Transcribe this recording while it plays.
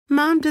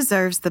Mom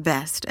deserves the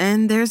best,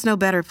 and there's no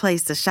better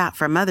place to shop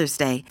for Mother's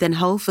Day than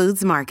Whole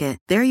Foods Market.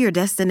 They're your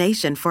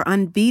destination for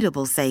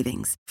unbeatable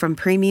savings, from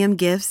premium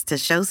gifts to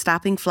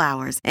show-stopping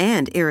flowers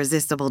and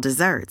irresistible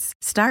desserts.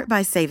 Start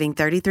by saving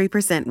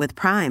 33% with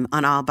Prime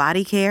on all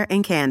body care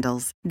and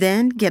candles.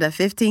 Then get a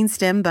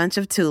 15-stem bunch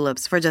of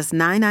tulips for just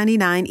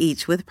 $9.99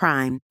 each with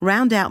Prime.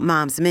 Round out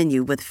Mom's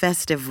menu with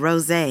festive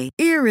rosé,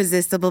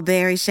 irresistible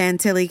berry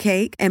chantilly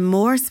cake, and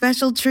more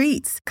special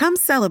treats. Come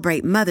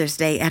celebrate Mother's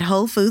Day at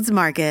Whole Foods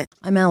Market.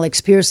 I'm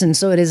Alex Pearson,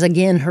 so it is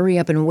again Hurry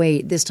Up and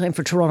Wait, this time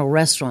for Toronto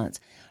restaurants.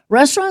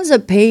 Restaurants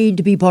that paid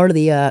to be part of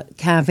the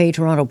Cafe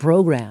Toronto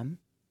program,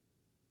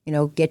 you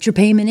know, get your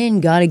payment in,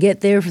 got to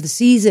get there for the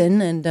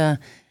season, and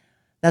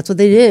that's what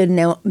they did.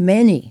 Now,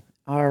 many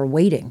are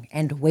waiting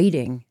and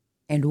waiting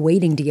and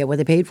waiting to get what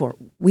they paid for.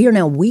 We are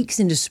now weeks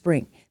into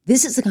spring.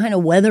 This is the kind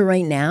of weather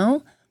right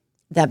now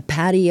that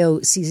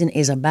patio season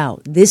is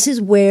about. This is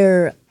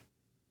where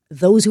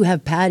those who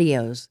have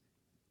patios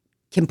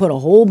can put a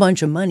whole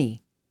bunch of money,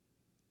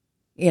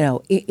 you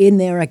know, in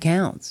their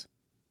accounts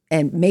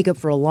and make up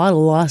for a lot of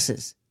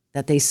losses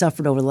that they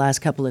suffered over the last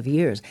couple of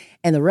years.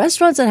 And the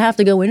restaurants that have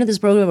to go into this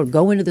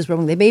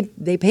program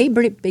they pay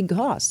pretty big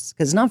costs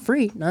because it's not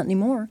free, not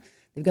anymore.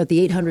 They've got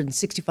the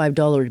 $865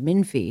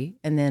 admin fee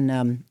and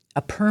then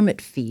a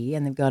permit fee,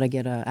 and they've got to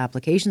get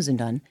applications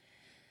done.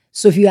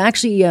 So if you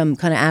actually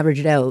kind of average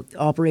it out,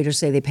 operators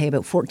say they pay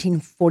about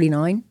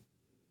 $1,449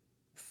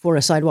 for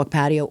a sidewalk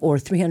patio or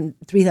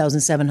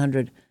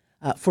 $3,700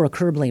 for a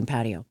curb lane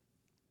patio.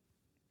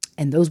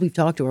 And those we've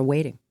talked to are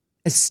waiting,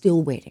 are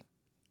still waiting.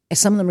 And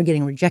some of them are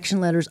getting rejection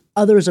letters.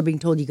 Others are being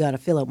told you got to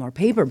fill out more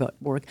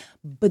paperwork.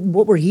 But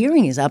what we're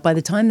hearing is that by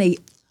the time they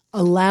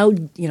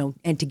allowed, you know,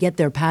 and to get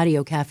their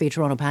patio, Cafe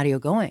Toronto patio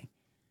going,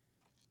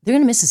 they're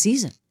going to miss the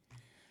season.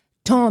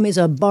 Tom is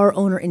a bar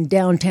owner in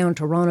downtown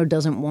Toronto,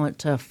 doesn't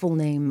want full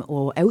name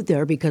out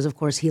there because, of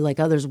course, he, like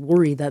others,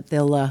 worry that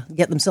they'll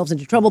get themselves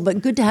into trouble.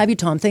 But good to have you,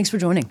 Tom. Thanks for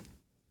joining.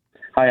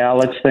 Hi,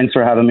 Alex. Thanks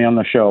for having me on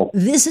the show.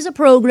 This is a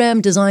program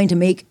designed to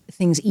make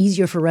things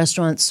easier for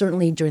restaurants,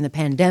 certainly during the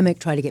pandemic,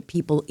 try to get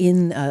people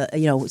in,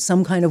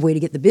 some kind of way to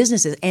get the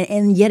businesses.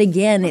 And yet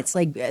again, it's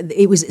like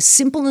it was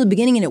simple in the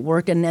beginning and it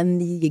worked, and then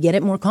you get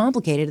it more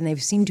complicated and they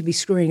seem to be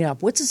screwing it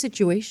up. What's the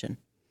situation?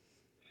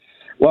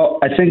 Well,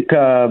 I think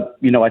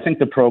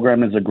the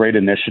program is a great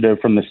initiative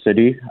from the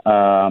city,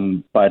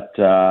 but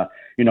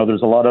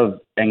there's a lot of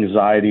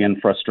anxiety and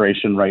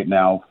frustration right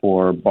now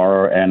for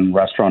bar and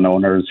restaurant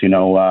owners.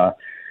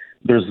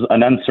 There's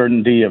an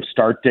uncertainty of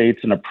start dates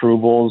and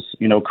approvals,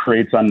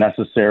 creates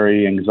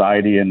unnecessary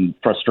anxiety and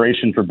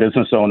frustration for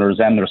business owners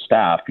and their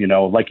staff.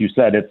 Like you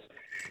said,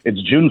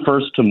 it's June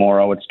 1st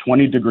tomorrow. It's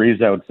 20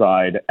 degrees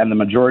outside, and the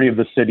majority of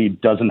the city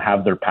doesn't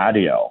have their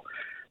patio.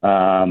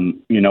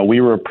 We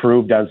were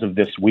approved as of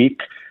this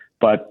week,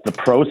 but the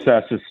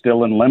process is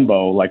still in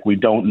limbo. Like, we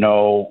don't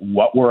know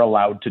what we're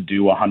allowed to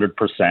do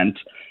 100%.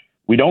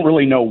 We don't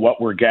really know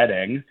what we're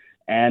getting,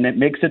 and it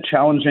makes it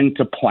challenging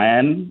to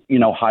plan,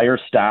 hire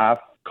staff,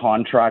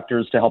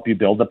 contractors to help you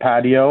build the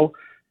patio.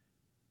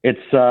 It's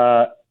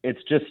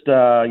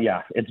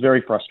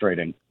very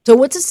frustrating. So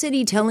what's the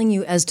city telling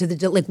you as to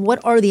what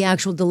are the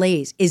actual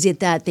delays? Is it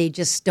that they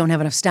just don't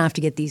have enough staff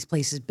to get these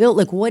places built?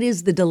 Like, what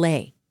is the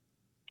delay?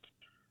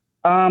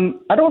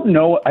 I don't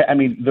know. I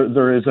mean,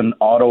 there is an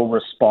auto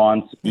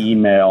response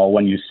email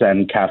when you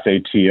send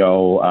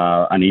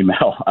CafeTO an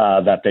email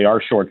that they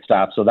are short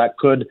staffed. So that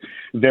could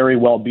very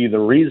well be the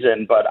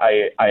reason. But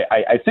I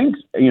think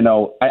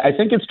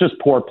it's just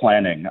poor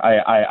planning.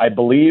 I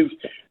believe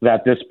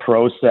that this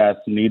process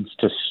needs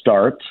to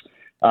start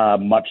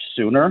much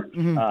sooner.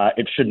 Mm-hmm.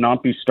 It should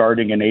not be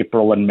starting in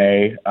April and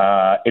May.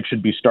 It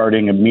should be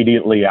starting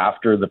immediately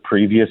after the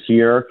previous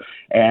year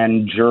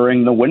and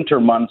during the winter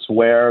months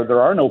where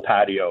there are no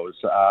patios.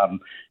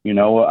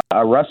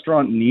 A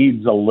restaurant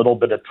needs a little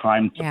bit of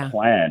time to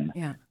plan.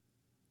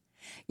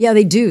 Yeah,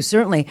 they do,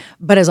 certainly.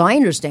 But as I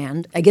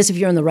understand, I guess if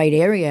you're in the right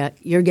area,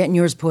 you're getting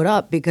yours put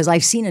up, because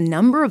I've seen a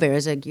number of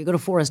areas. Like you go to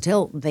Forest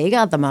Hill, they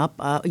got them up.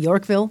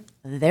 Yorkville,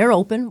 they're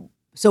open.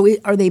 So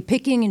are they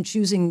picking and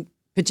choosing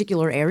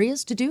particular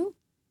areas to do?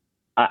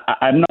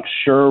 I'm not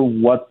sure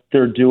what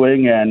they're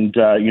doing, and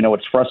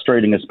it's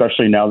frustrating,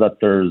 especially now that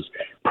there's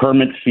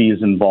permit fees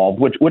involved,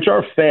 which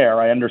are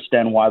fair. I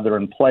understand why they're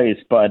in place,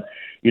 but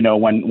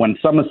when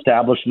some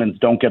establishments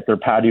don't get their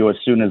patio as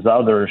soon as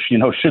others,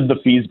 should the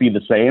fees be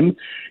the same?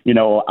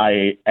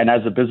 And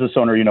as a business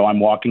owner,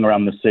 I'm walking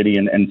around the city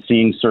and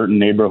seeing certain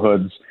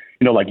neighborhoods,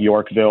 like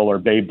Yorkville or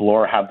Bay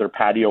Bloor, have their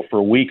patio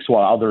for weeks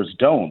while others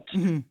don't.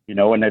 Mm-hmm.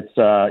 And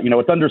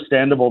it's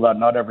understandable that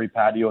not every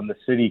patio in the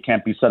city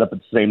can't be set up at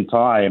the same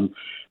time.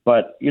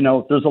 But,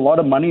 there's a lot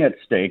of money at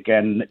stake,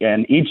 and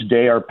each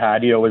day our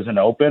patio isn't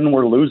open,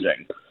 we're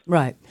losing.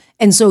 Right.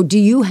 And so do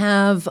you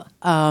have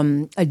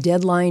a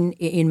deadline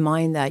in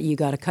mind that you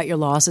got to cut your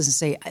losses and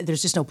say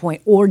there's just no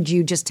point, or do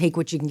you just take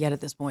what you can get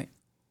at this point?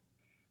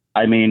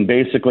 I mean,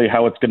 basically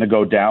how it's going to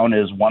go down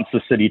is once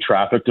the city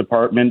traffic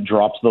department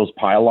drops those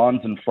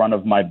pylons in front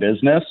of my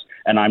business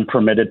and I'm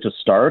permitted to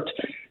start,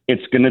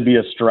 it's going to be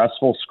a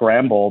stressful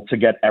scramble to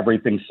get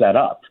everything set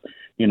up.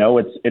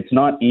 It's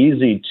not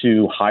easy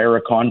to hire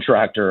a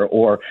contractor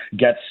or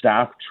get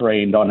staff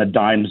trained on a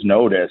dime's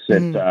notice.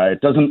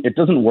 It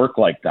doesn't work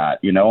like that,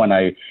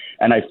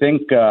 and I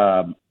think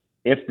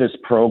if this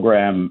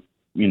program,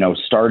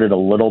 started a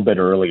little bit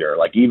earlier,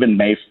 like even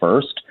May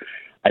 1st,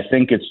 I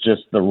think it's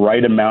just the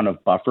right amount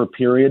of buffer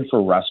period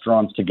for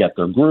restaurants to get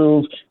their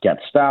groove, get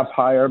staff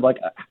hired. Like,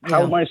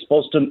 how am I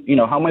supposed to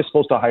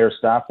hire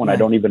staff when I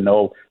don't even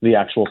know the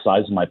actual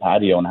size of my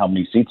patio and how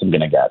many seats I'm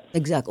going to get?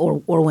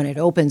 Exactly. Or when it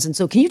opens. And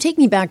so can you take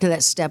me back to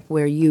that step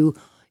where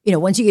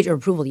once you get your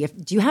approval,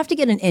 do you have to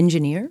get an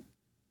engineer?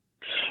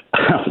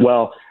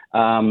 Well,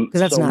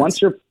 once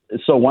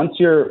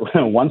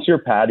your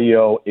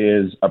patio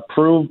is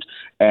approved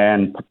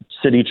and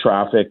city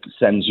traffic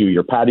sends you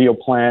your patio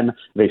plan,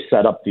 they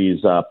set up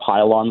these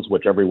pylons,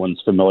 which everyone's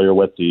familiar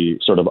with, the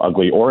sort of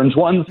ugly orange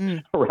ones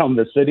around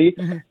the city.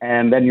 Mm-hmm.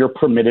 And then you're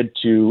permitted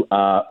to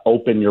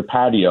open your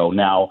patio.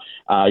 Now,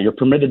 you're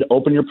permitted to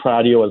open your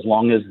patio as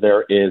long as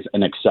there is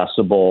an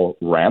accessible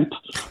ramp.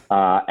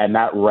 And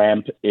that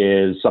ramp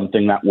is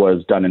something that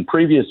was done in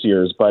previous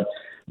years. But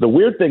the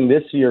weird thing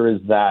this year is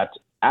that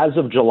as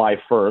of July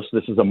 1st,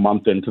 this is a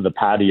month into the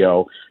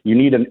patio, you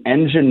need an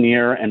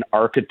engineer and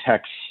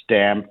architect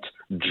stamped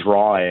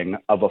drawing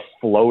of a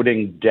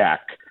floating deck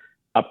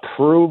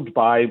approved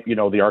by,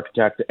 the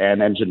architect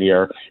and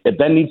engineer. It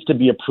then needs to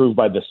be approved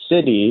by the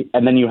city,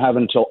 and then you have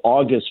until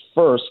August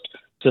 1st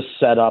to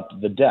set up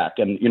the deck.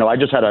 And, I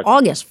just had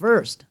August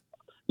 1st?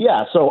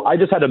 Yeah, so I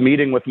just had a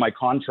meeting with my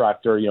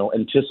contractor,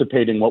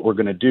 anticipating what we're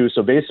going to do.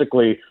 So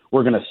basically,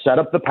 we're going to set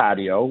up the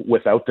patio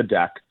without the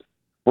deck.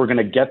 We're going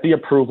to get the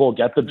approval,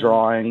 get the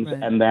drawings,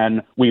 and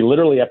then we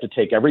literally have to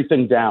take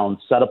everything down,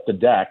 set up the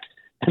deck,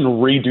 and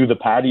redo the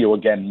patio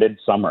again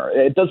midsummer.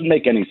 It doesn't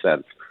make any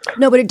sense.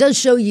 No, but it does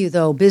show you,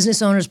 though,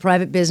 business owners,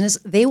 private business,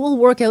 they will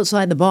work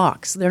outside the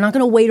box. They're not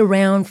going to wait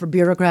around for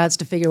bureaucrats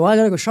to figure, I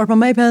got to go sharpen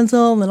my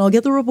pencil, and then I'll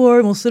get the report,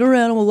 and we'll sit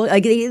around, and we'll look.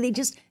 Like, they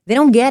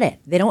don't get it.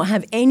 They don't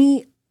have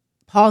any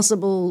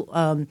possible,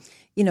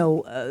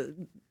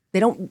 they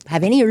don't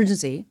have any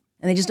urgency.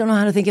 And they just don't know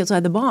how to think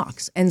outside the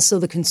box. And so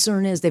the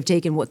concern is they've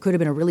taken what could have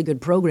been a really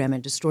good program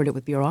and destroyed it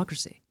with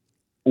bureaucracy.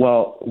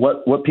 Well,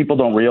 what people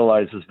don't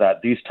realize is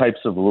that these types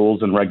of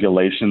rules and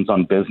regulations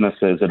on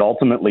businesses, it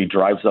ultimately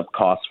drives up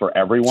costs for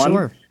everyone.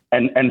 Sure.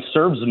 And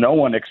serves no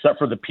one except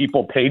for the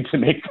people paid to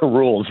make the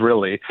rules,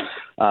 really.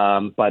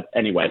 But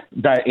anyway,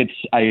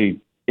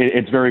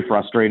 it's very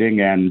frustrating,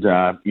 and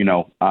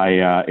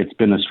it's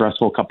been a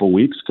stressful couple of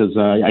weeks because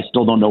I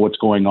still don't know what's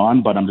going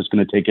on, but I'm just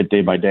going to take it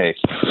day by day.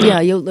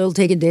 Yeah, you'll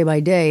take it day by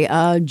day.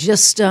 At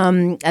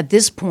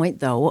this point,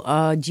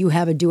 though, do you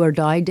have a do or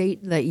die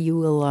date that you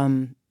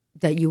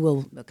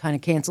will kind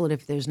of cancel it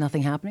if there's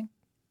nothing happening?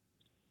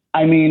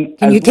 I mean,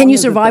 can you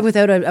survive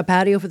without a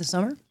patio for the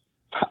summer?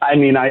 I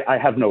mean, I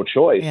have no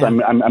choice. Yeah.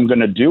 I'm going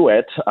to do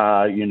it.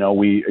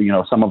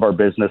 Some of our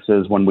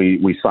businesses, when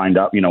we signed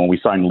up, when we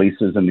signed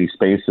leases in these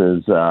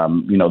spaces,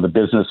 the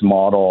business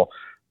model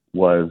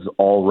was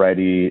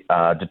already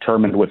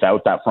determined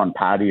without that front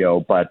patio.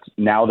 But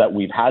now that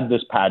we've had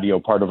this patio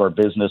part of our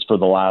business for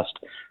the last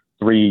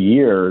 3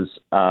 years, it's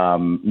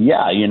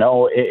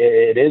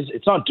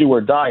not do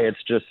or die.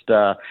 It's just,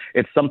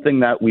 it's something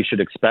that we should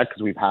expect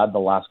because we've had the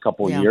last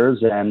couple of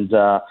years, and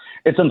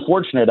it's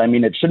unfortunate. I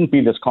mean, it shouldn't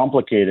be this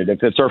complicated.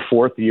 If it's our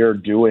 4th year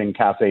doing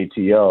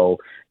CafeTO,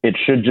 it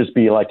should just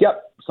be like,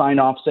 yep, sign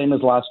off, same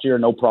as last year,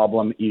 no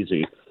problem,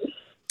 easy.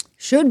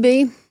 Should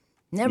be.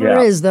 Never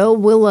is, though.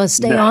 We'll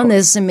stay on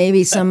this, and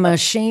maybe some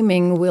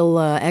shaming will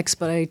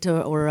expedite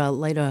or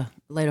light a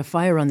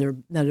fire on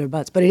their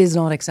butts. But it is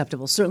not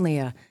acceptable.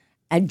 Certainly,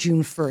 at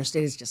June 1st,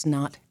 it is just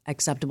not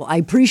acceptable. I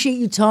appreciate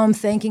you, Tom.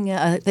 Thanking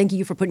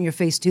you for putting your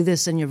face to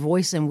this and your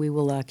voice, and we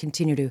will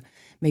continue to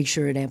make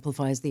sure it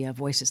amplifies the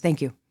voices.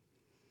 Thank you.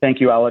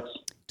 Thank you, Alex.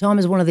 Tom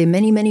is one of the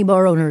many, many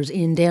bar owners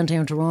in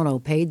downtown Toronto.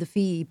 Paid the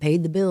fee,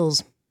 paid the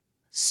bills,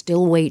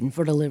 still waiting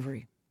for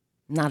delivery.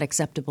 Not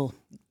acceptable.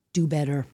 Do better.